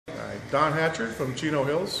Don Hatchard from Chino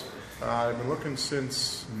Hills. I've been looking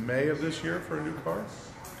since May of this year for a new car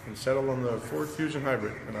and settled on the Ford Fusion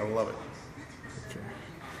Hybrid, and I love it. Okay.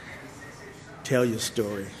 Tell your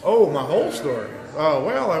story. Oh, my whole story.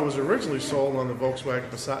 Well, I was originally sold on the Volkswagen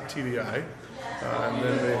Passat TDI, and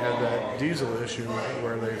then they had that diesel issue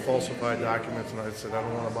where they falsified documents, and I said, I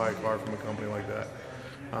don't want to buy a car from a company like that.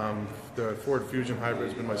 The Ford Fusion Hybrid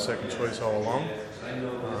has been my second choice all along.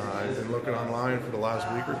 I've been looking online for the last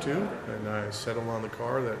week or two, and I settled on the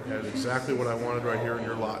car that had exactly what I wanted right here in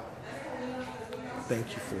your lot.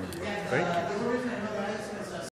 Thank you for it. Thank you.